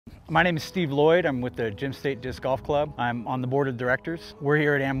My name is Steve Lloyd. I'm with the Gym State Disc Golf Club. I'm on the board of directors. We're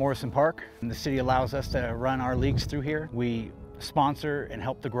here at Ann Morrison Park, and the city allows us to run our leagues through here. We sponsor and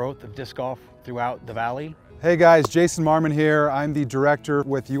help the growth of disc golf throughout the valley. Hey guys, Jason Marmon here. I'm the director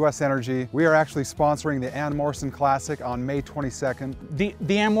with US Energy. We are actually sponsoring the Ann Morrison Classic on May 22nd.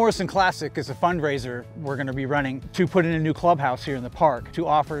 The Ann Morrison Classic is a fundraiser we're going to be running to put in a new clubhouse here in the park to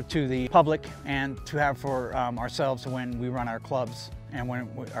offer to the public and to have for ourselves when we run our clubs and when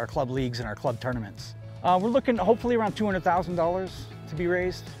our club leagues and our club tournaments. We're looking hopefully around $200,000 to be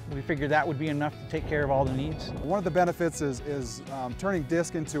raised. We figured that would be enough to take care of all the needs. One of the benefits is turning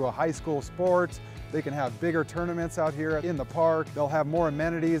disc into a high school sport. They can have bigger tournaments out here in the park. They'll have more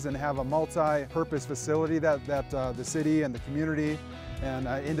amenities and have a multi-purpose facility that the city and the community and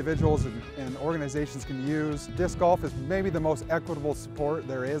individuals and organizations can use. Disc golf is maybe the most equitable sport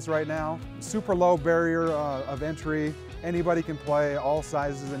there is right now. Super low barrier of entry. Anybody can play, all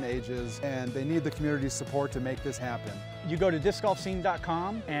sizes and ages, and they need the community's support to make this happen. You go to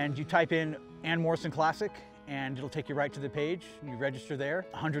discgolfscene.com and you type in Ann Morrison Classic, and it'll take you right to the page. You register there,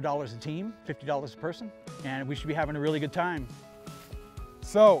 $100 a team, $50 a person, and we should be having a really good time.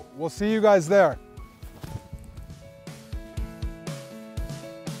 So, we'll see you guys there.